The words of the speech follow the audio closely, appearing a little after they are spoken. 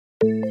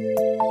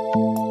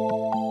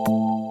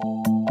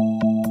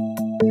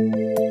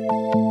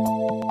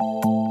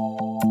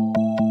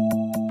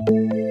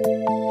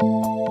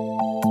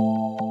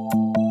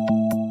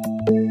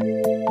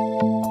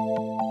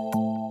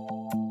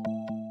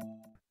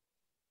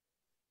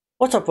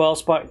What's up, Royal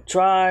Spartan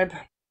Tribe?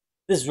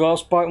 This is Royal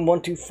Spartan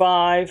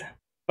 125,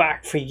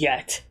 back for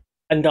yet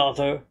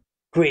another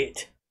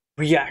great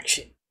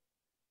reaction.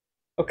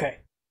 Okay,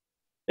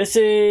 this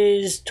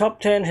is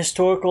Top 10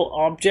 Historical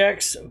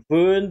Objects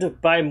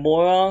Ruined by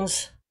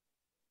Morons.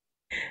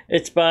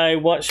 It's by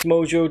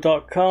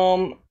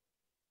watchmojo.com.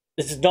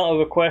 This is not a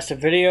requested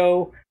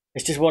video,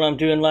 it's just what I'm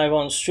doing live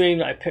on stream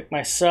that I picked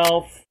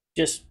myself,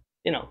 just,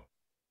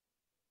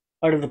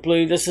 out of the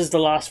blue. This is the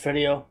last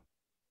video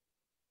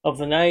of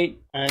the night,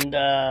 and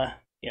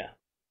yeah,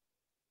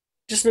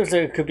 just looks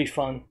like it could be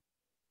fun.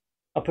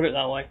 I'll put it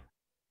that way.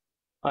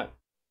 Alright,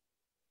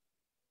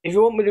 if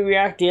you want me to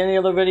react to any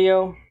other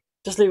video,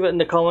 just leave it in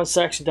the comments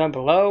section down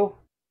below,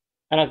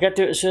 and I'll get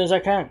to it as soon as I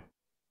can.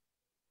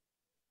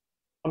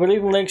 I'll be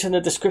leaving links in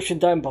the description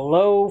down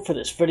below for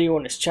this video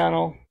and this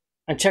channel,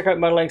 and check out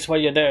my links while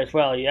you're there as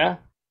well, yeah?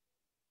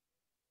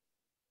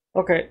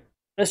 Okay,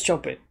 let's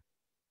jump in.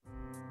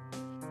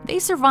 They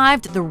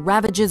survived the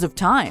ravages of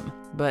time,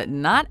 but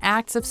not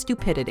acts of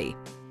stupidity.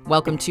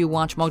 Welcome to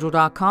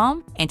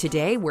WatchMojo.com, and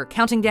today we're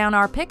counting down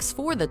our picks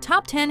for the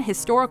top 10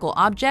 historical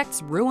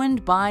objects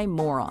ruined by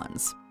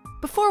morons.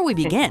 Before we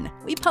begin,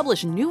 we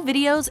publish new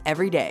videos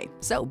every day,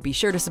 so be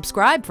sure to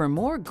subscribe for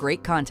more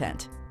great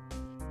content.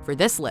 For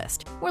this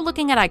list, we're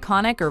looking at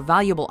iconic or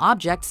valuable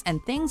objects and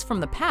things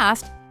from the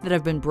past that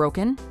have been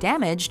broken,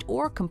 damaged,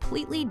 or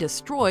completely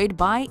destroyed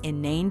by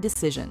inane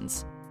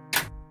decisions.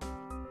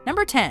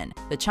 Number 10.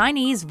 The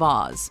Chinese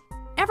Vase.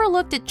 Ever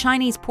looked at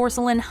Chinese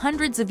porcelain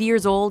hundreds of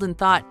years old and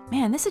thought,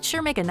 man, this would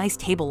sure make a nice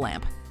table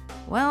lamp?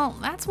 Well,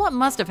 that's what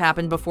must have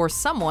happened before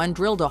someone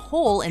drilled a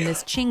hole in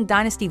this Qing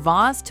Dynasty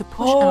vase to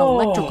push an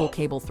electrical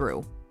cable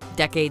through.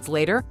 Decades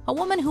later, a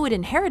woman who had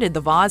inherited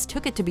the vase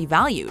took it to be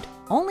valued,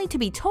 only to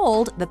be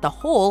told that the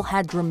hole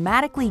had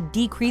dramatically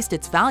decreased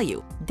its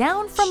value,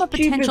 down from a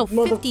potential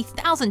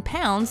 50,000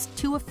 pounds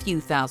to a few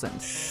thousand.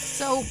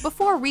 So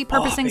before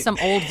repurposing some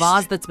old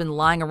vase that's been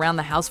lying around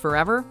the house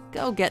forever,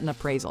 go get an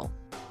appraisal.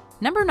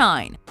 Number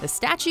 9. The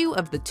Statue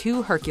of the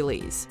Two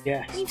Hercules.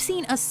 Yes. We've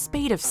seen a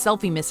spate of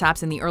selfie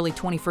mishaps in the early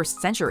 21st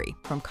century,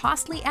 from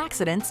costly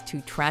accidents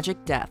to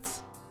tragic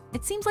deaths.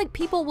 It seems like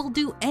people will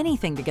do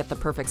anything to get the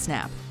perfect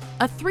snap.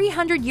 A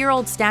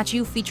 300-year-old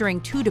statue featuring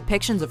two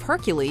depictions of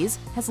Hercules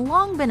has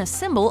long been a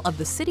symbol of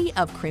the city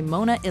of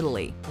Cremona,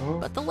 Italy.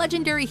 But the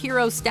legendary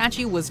hero's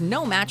statue was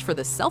no match for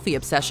the selfie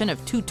obsession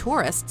of two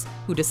tourists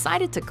who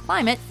decided to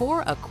climb it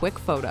for a quick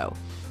photo.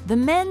 The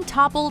men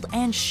toppled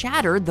and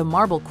shattered the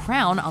marble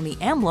crown on the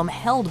emblem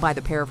held by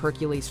the pair of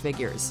Hercules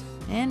figures.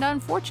 And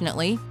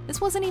unfortunately,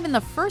 this wasn't even the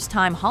first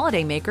time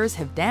holidaymakers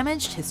have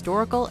damaged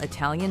historical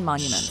Italian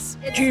monuments.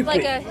 It's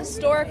like a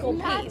historical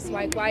piece.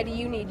 Why do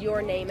you need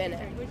your name in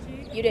it?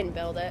 You didn't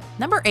build it.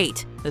 Number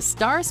 8. The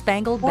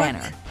Star-Spangled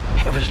Banner.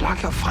 It was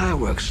like a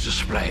fireworks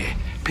display.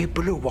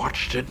 People who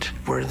watched it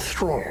were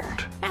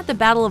enthralled. At the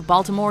Battle of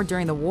Baltimore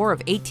during the War of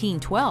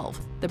 1812,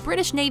 the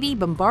British Navy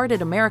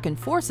bombarded American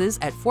forces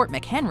at Fort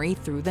McHenry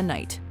through the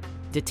night.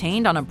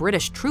 Detained on a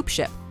British troop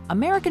ship,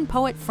 American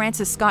poet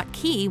Francis Scott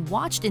Key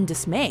watched in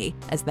dismay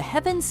as the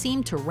heavens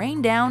seemed to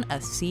rain down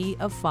a sea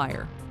of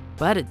fire.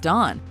 But at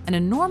dawn, an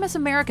enormous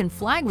American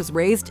flag was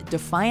raised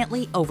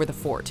defiantly over the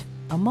fort,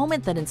 a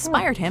moment that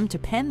inspired him to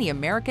pen the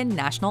American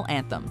national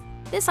anthem.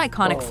 This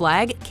iconic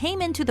flag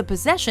came into the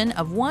possession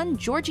of one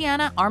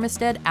Georgiana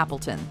Armistead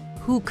Appleton,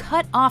 who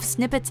cut off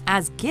snippets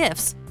as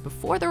gifts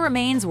before the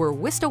remains were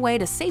whisked away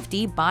to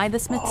safety by the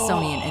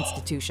Smithsonian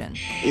Institution.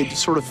 It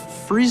sort of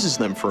freezes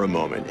them for a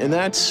moment, and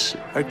that's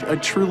a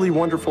truly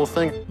wonderful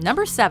thing.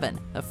 Number 7.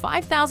 The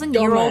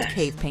 5,000-year-old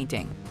cave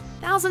painting.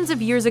 Thousands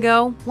of years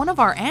ago, one of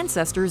our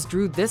ancestors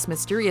drew this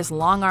mysterious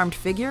long-armed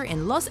figure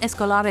in Los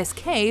Escolares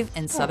cave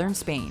in southern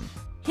Spain.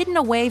 Hidden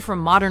away from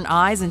modern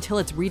eyes until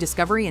its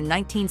rediscovery in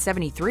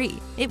 1973,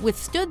 it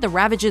withstood the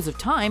ravages of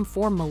time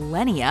for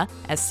millennia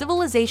as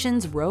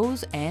civilizations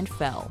rose and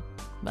fell.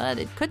 But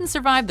it couldn't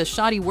survive the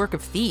shoddy work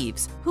of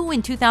thieves, who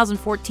in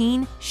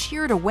 2014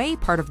 sheared away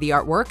part of the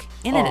artwork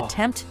in an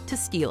attempt to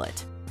steal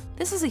it.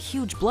 This is a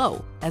huge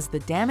blow, as the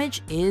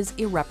damage is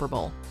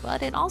irreparable,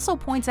 but it also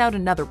points out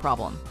another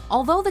problem.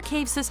 Although the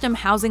cave system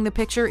housing the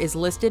picture is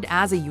listed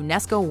as a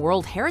UNESCO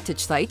World Heritage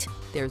Site,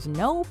 there's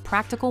no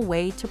practical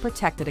way to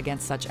protect it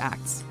against such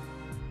acts.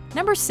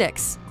 Number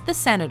 6. The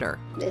Senator.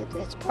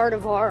 It's part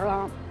of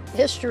our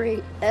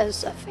history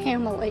as a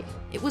family.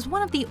 It was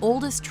one of the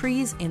oldest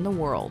trees in the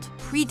world,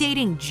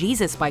 predating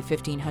Jesus by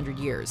 1,500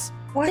 years.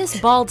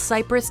 This bald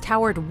cypress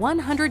towered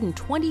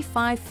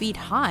 125 feet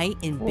high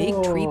in Big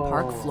Tree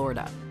Park,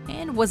 Florida,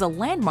 and was a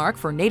landmark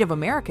for Native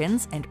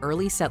Americans and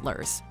early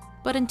settlers.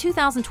 But in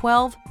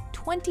 2012,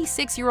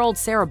 26-year-old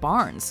Sarah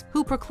Barnes,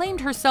 who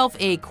proclaimed herself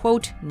a,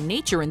 quote,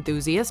 nature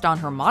enthusiast on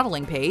her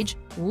modeling page,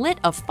 lit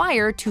a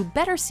fire to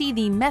better see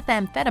the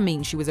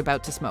methamphetamine she was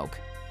about to smoke.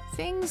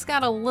 Things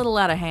got a little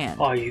out of hand,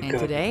 and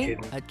today,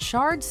 a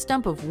charred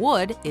stump of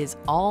wood is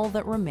all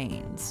that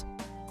remains.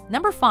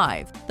 Number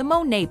 5. The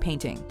Monet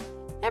painting.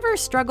 Ever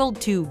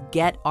struggled to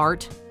get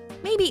art?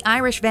 Maybe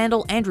Irish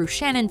vandal Andrew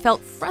Shannon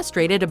felt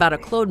frustrated about a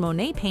Claude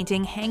Monet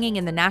painting hanging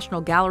in the National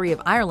Gallery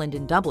of Ireland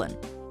in Dublin.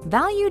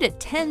 Valued at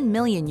 10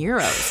 million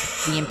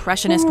euros, the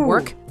Impressionist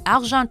work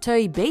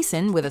Argenteuil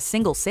Basin with a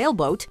single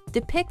sailboat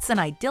depicts an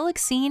idyllic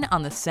scene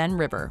on the Seine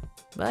River.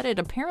 But it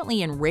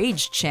apparently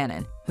enraged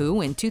Shannon,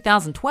 who in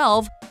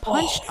 2012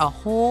 punched a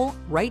hole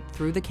right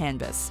through the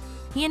canvas.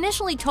 He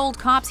initially told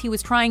cops he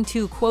was trying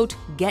to, quote,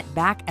 get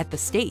back at the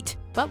state,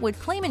 but would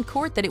claim in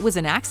court that it was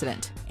an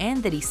accident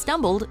and that he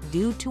stumbled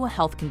due to a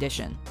health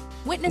condition.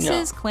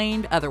 Witnesses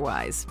claimed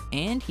otherwise,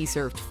 and he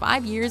served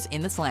 5 years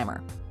in the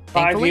slammer.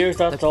 5 years,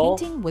 that's the all?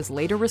 painting was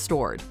later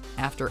restored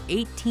after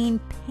 18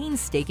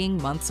 painstaking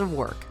months of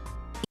work.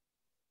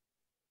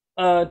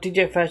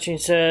 DJ Fashion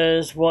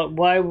says,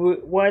 why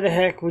the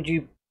heck would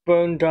you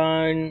burn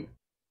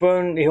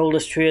the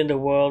oldest tree in the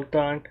world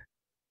down?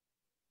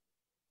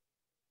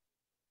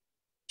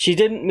 She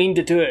didn't mean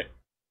to do it.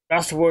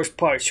 That's the worst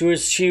part.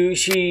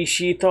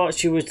 She thought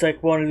she was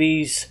like one of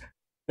these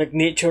like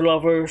nature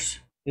lovers.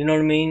 You know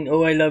what I mean?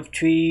 Oh, I love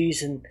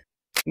trees and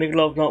make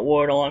love not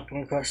war and all that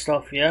kind of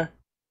stuff, yeah?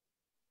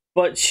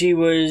 But she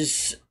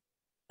was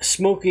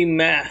smoking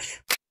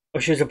meth,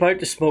 or she was about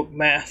to smoke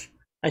meth,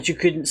 and she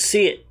couldn't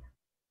see it.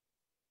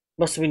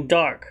 Must have been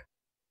dark.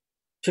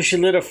 So she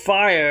lit a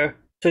fire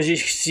so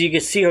she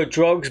could see her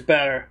drugs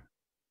better,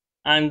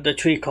 and the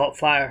tree caught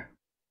fire.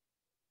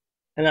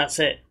 And that's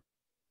it.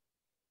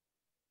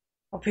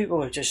 Oh,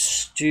 people are just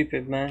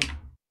stupid, man.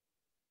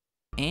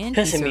 And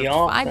pissing he me served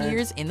off, 5 man.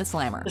 years in the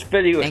slammer. This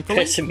video is Thankfully,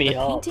 pissing me the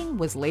off. painting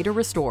was later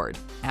restored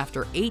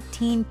after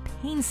 18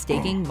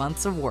 painstaking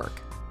months of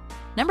work.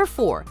 Number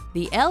 4.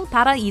 The El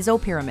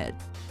Paraíso Pyramid.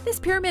 This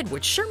pyramid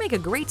would sure make a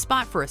great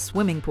spot for a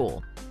swimming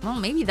pool. Well,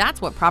 maybe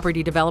that's what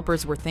property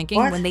developers were thinking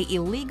when they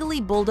illegally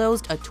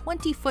bulldozed a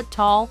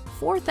 20-foot-tall,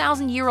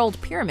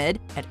 4,000-year-old pyramid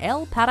at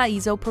El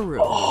Paraíso,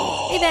 Peru.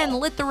 They then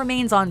lit the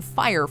remains on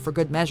fire for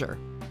good measure.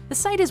 The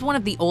site is one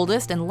of the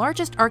oldest and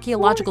largest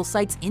archaeological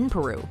sites in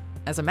Peru.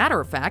 As a matter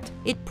of fact,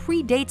 it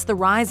predates the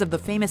rise of the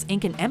famous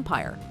Incan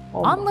Empire.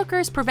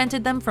 Onlookers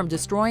prevented them from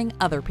destroying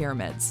other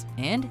pyramids,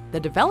 and the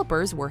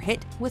developers were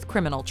hit with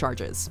criminal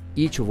charges.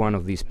 Each one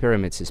of these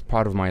pyramids is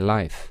part of my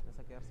life.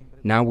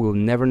 Now we'll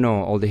never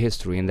know all the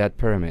history in that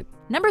pyramid.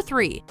 Number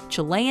 3.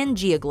 Chilean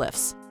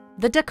Geoglyphs.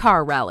 The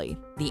Dakar Rally,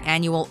 the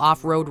annual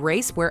off-road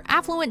race where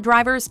affluent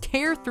drivers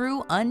tear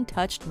through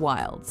untouched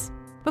wilds.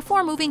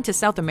 Before moving to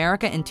South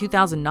America in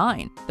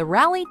 2009, the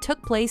rally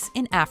took place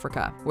in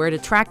Africa, where it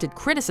attracted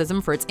criticism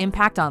for its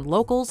impact on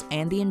locals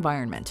and the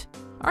environment.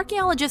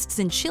 Archaeologists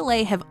in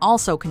Chile have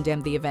also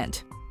condemned the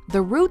event.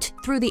 The route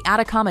through the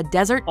Atacama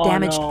Desert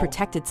damaged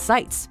protected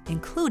sites,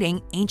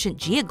 including ancient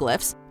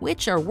geoglyphs,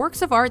 which are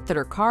works of art that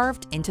are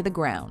carved into the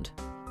ground.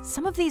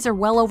 Some of these are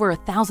well over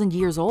 1,000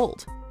 years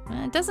old.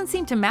 It doesn't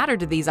seem to matter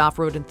to these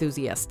off-road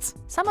enthusiasts,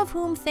 some of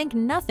whom think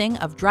nothing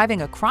of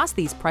driving across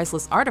these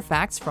priceless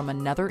artifacts from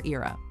another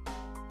era.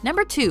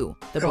 Number 2.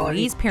 The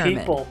Belize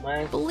Pyramid.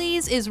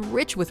 Belize is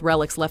rich with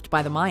relics left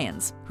by the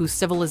Mayans, whose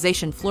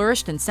civilization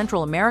flourished in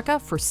Central America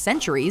for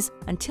centuries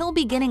until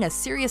beginning a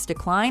serious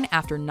decline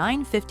after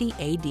 950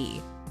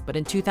 AD. But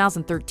in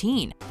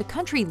 2013, the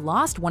country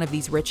lost one of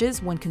these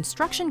riches when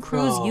construction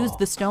crews used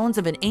the stones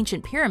of an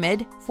ancient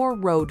pyramid for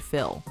road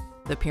fill.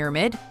 The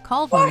pyramid,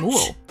 called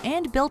Namul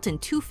and built in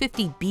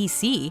 250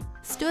 BC,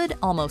 stood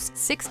almost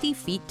 60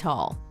 feet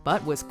tall,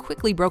 but was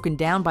quickly broken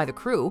down by the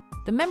crew,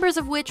 the members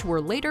of which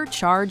were later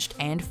charged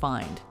and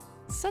fined.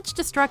 Such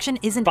destruction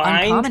isn't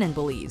uncommon in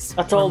Belize,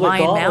 where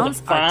Mayan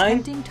mounds are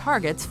tempting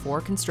targets for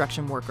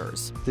construction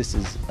workers. This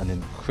is an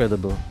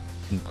incredible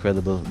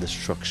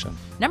destruction.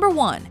 Number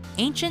 1.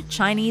 Ancient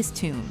Chinese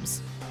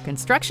Tombs.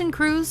 Construction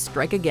crews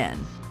strike again.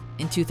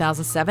 In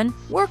 2007,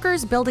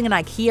 workers building an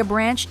IKEA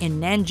branch in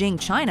Nanjing,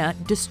 China,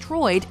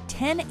 destroyed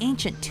 10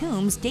 ancient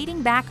tombs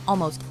dating back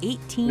almost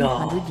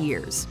 1,800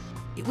 years.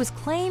 It was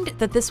claimed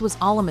that this was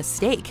all a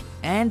mistake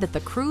and that the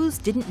crews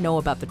didn't know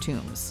about the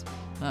tombs.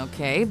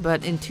 Okay,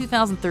 but in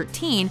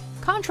 2013,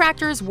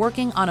 contractors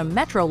working on a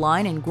metro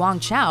line in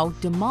Guangzhou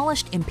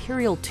demolished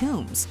imperial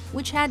tombs,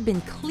 which had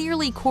been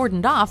clearly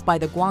cordoned off by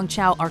the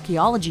Guangzhou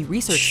Archaeology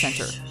Research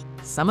Center.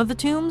 Some of the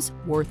tombs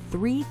were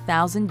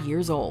 3,000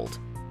 years old.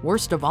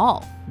 Worst of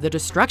all, the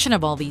destruction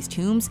of all these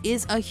tombs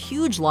is a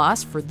huge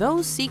loss for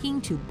those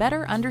seeking to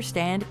better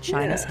understand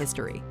China's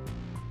history.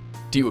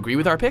 Do you agree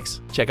with our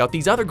picks? Check out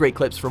these other great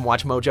clips from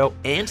WatchMojo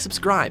and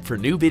subscribe for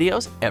new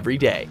videos every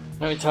day.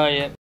 Let me tell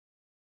you,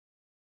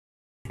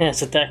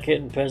 it's a decade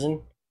in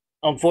prison.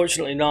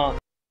 Unfortunately not.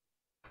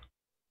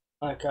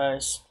 Alright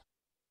guys,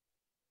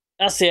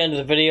 that's the end of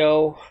the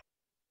video.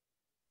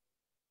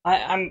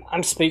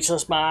 I'm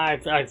speechless,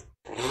 man.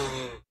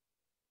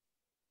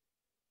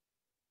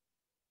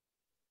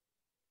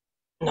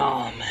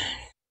 No, man.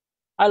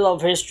 I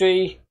love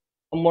history.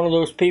 I'm one of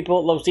those people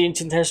that loves the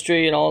ancient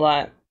history and all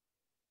that.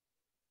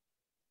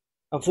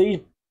 And for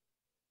these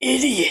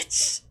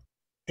idiots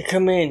to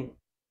come in,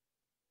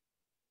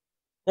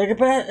 like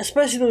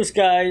especially those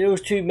guys,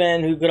 those two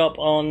men who got up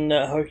on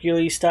the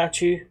Hercules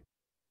statue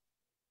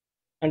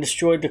and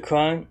destroyed the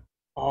crown.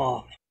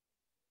 Oh.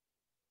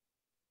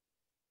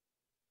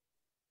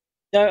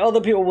 Now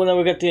other people will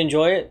never get to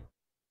enjoy it.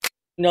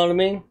 You know what I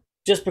mean?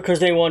 just because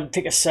they wanted to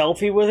take a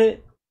selfie with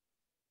it?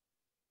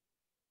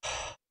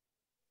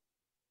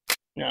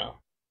 No.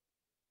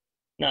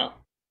 No.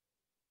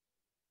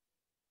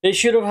 They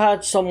should have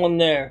had someone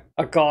there,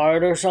 a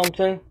guard or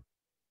something,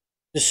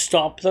 to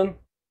stop them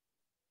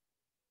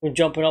from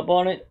jumping up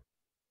on it.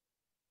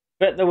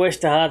 Bet they wish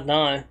they had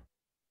now.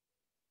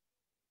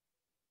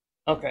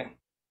 Okay.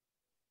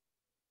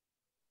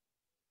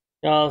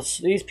 Guys,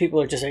 these people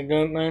are just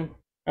ignorant, man.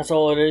 That's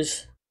all it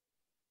is.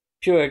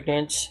 Pure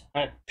ignorance.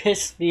 And it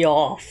pissed me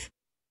off.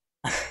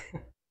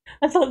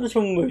 I thought this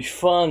one would be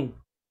fun.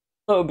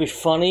 I thought it would be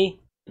funny.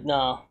 But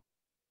no.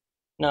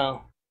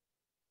 No.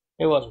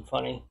 It wasn't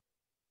funny.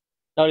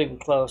 Not even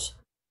close.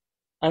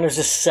 And there's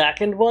a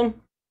second one?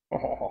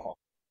 Oh.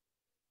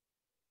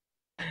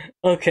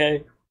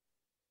 Okay.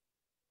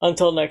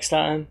 Until next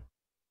time,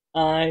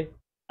 I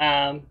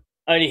am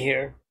out of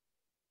here.